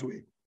other that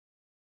way.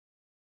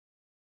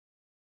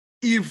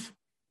 If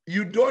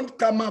you don't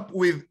come up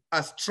with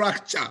a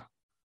structure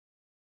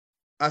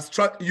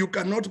You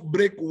cannot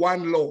break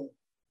one law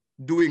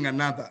doing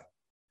another.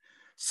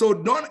 So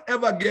don't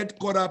ever get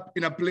caught up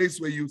in a place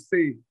where you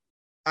say,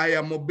 I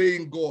am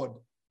obeying God,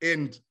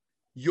 and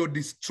you're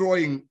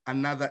destroying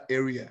another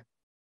area.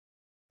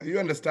 Are you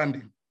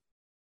understanding?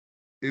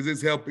 Is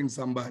this helping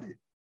somebody?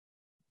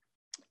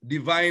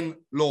 Divine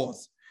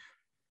laws.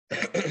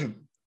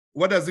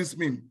 What does this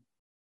mean?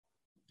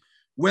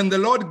 When the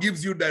Lord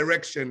gives you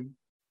direction,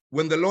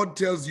 when the Lord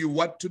tells you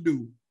what to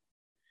do,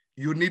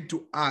 you need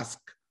to ask,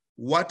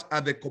 what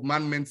are the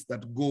commandments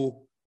that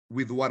go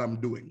with what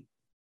I'm doing?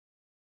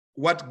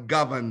 What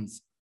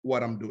governs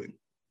what I'm doing?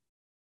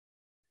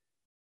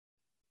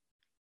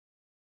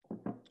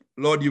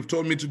 Lord, you've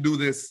told me to do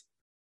this.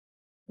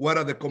 What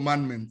are the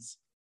commandments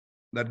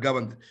that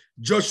govern?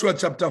 Joshua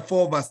chapter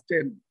 4, verse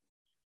 10.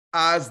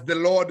 As the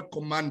Lord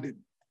commanded.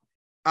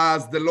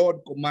 As the Lord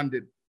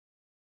commanded.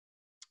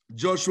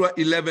 Joshua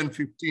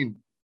 11:15.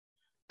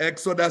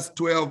 Exodus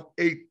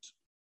 28.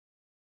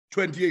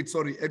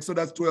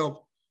 Exodus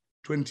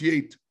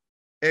 12:28.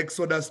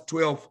 Exodus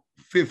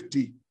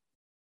 12:50.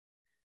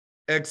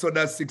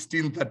 Exodus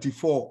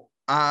 16:34.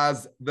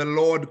 As the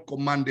Lord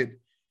commanded.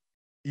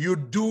 You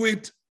do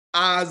it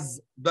as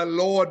the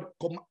Lord,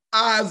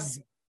 as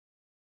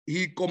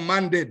he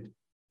commanded,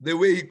 the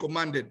way he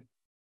commanded.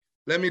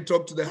 Let me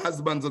talk to the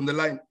husbands on the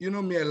line. You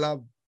know me, I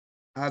love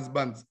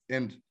husbands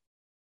and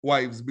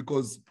wives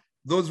because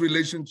those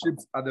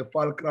relationships are the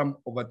fulcrum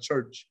of a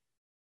church,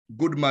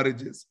 good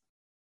marriages.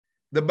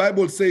 The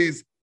Bible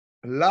says,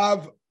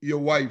 love your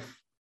wife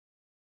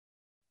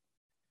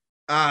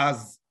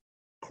as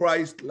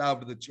Christ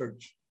loved the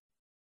church.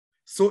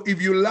 So if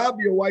you love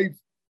your wife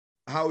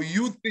how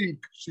you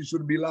think she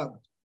should be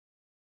loved,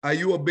 are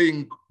you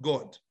obeying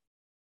God?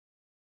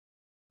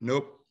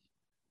 Nope.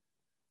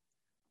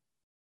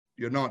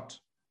 You're not.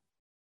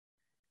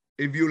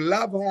 If you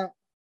love her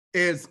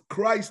as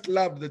Christ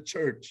loved the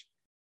church,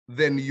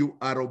 then you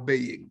are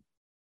obeying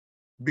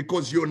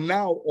because you're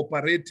now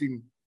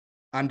operating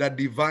under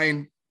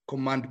divine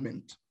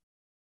commandment.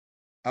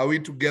 Are we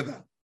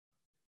together?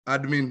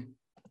 Admin.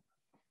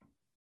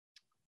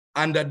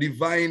 Under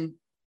divine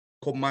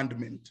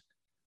commandment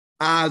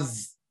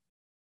as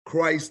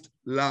Christ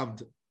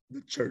loved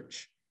the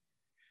church.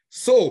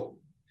 So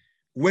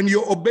when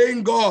you're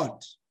obeying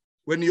God,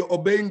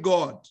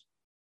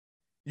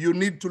 you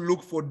need to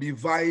look for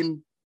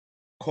divine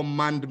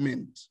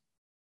commandment.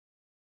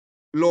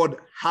 Lord,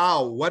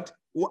 how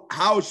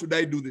should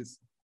I do this?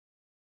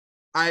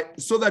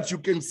 So that you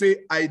can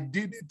say, I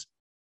did it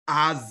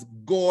as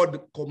God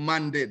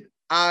commanded,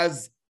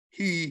 as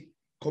he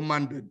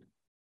commanded.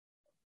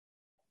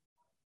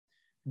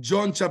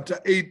 John chapter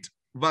 8,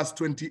 verse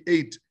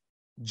 28,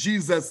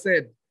 Jesus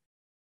said,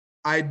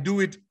 I do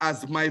it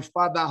as my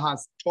Father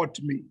has taught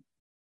me.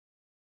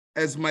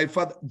 As my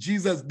Father,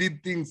 Jesus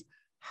did things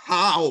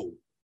how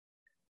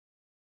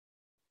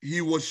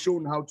he was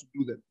shown how to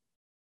do them.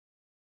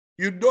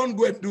 You don't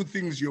go and do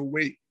things your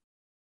way,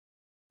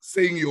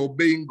 saying you're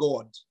obeying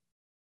God.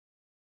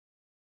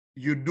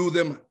 You do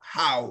them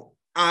how?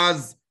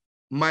 As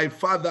my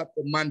Father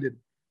commanded,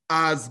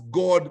 as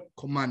God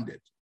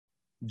commanded.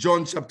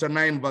 John chapter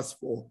 9, verse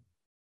 4.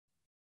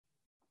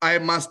 I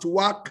must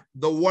work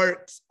the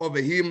works of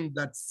him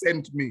that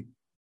sent me.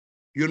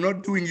 You're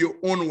not doing your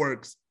own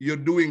works. You're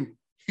doing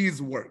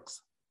his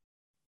works.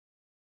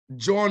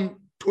 John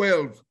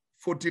 12,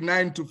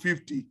 49 to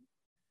 50.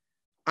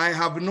 I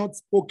have not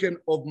spoken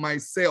of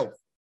myself,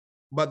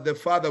 but the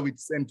Father which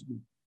sent me.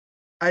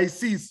 I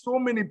see so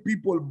many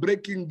people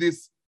breaking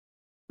this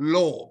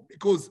law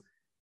because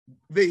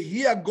they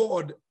hear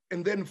God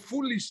and then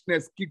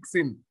foolishness kicks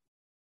in.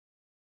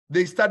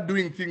 They start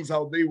doing things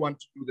how they want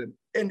to do them.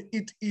 And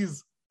it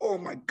is, oh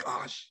my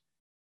gosh.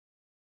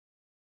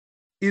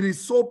 It is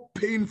so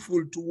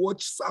painful to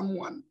watch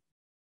someone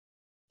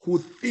who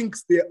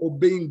thinks they're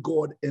obeying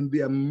God and they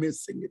are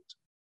missing it.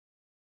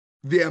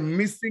 They are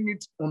missing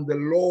it on the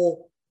law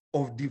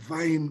of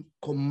divine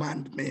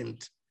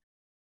commandment.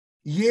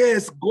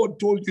 Yes, God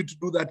told you to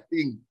do that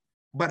thing,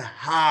 but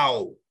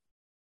how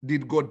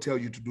did God tell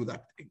you to do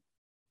that thing?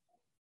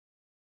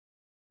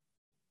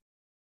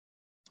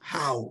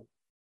 How?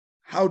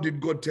 How did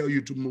God tell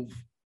you to move?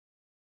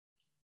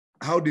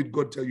 How did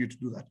God tell you to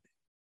do that?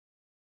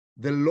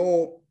 The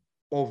law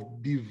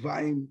of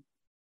divine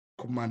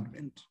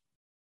commandment.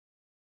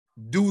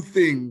 Do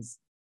things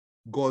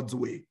God's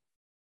way.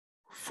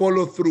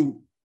 Follow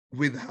through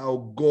with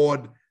how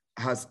God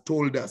has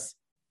told us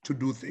to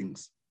do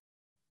things.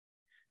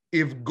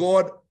 If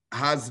God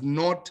has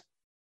not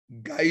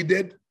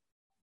guided,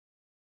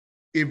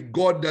 here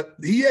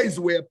is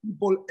where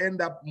people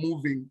end up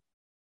moving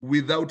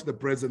without the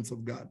presence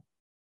of God.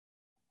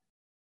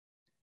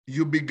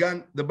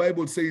 The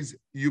Bible says,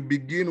 you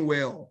begin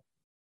well.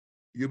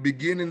 You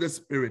begin in the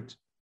spirit,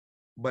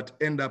 but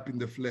end up in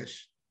the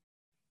flesh.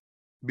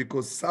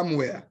 Because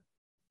somewhere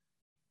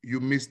you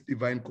missed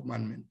divine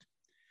commandment.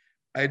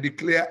 I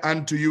declare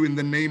unto you in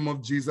the name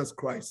of Jesus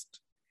Christ,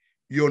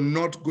 you're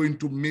not going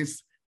to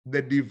miss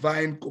the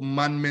divine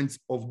commandments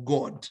of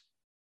God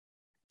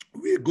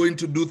We are going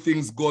to do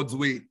things God's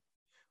way.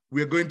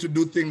 We are going to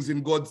do things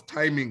in God's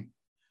timing.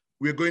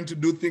 We are going to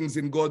do things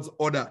in God's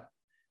order.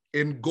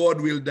 And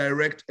God will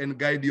direct and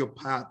guide your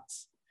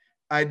paths.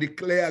 I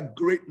declare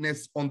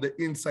greatness on the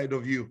inside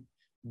of you.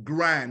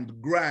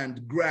 Grand,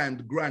 grand,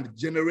 grand, grand.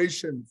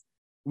 Generations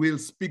will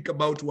speak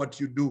about what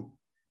you do.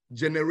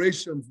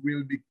 Generations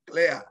will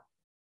declare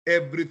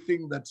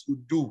everything that you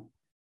do.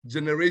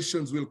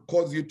 Generations will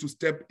cause you to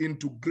step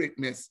into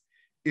greatness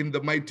in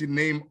the mighty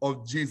name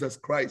of Jesus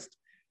Christ.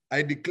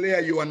 I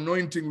declare your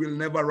anointing will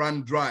never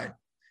run dry.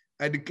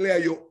 I declare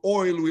your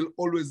oil will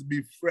always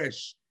be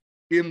fresh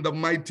in the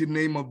mighty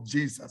name of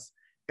Jesus.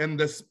 And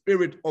the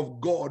Spirit of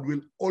God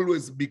will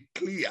always be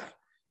clear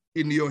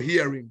in your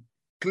hearing,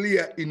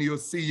 clear in your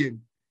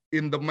seeing,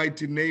 in the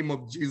mighty name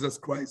of Jesus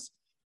Christ,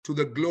 to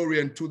the glory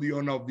and to the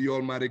honor of the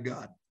Almighty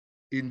God.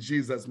 In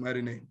Jesus'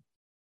 mighty name.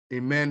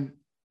 Amen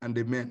and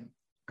amen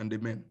and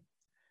amen.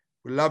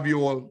 We love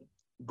you all.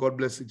 God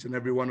bless each and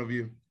every one of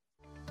you.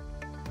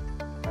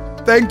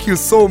 Thank you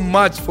so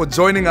much for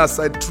joining us.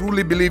 I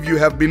truly believe you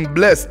have been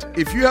blessed.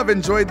 If you have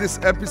enjoyed this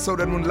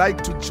episode and would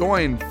like to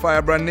join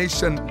Firebrand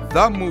Nation,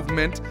 the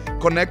movement,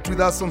 connect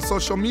with us on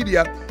social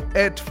media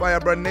at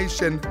Firebrand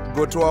Nation.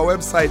 Go to our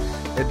website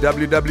at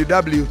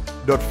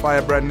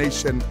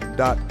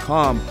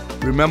www.firebrandnation.com.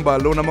 Remember,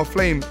 alone I'm a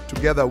flame.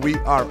 Together we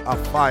are a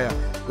fire.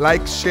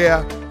 Like,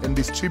 share, and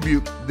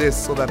distribute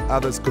this so that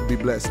others could be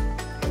blessed.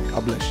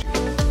 God bless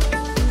you.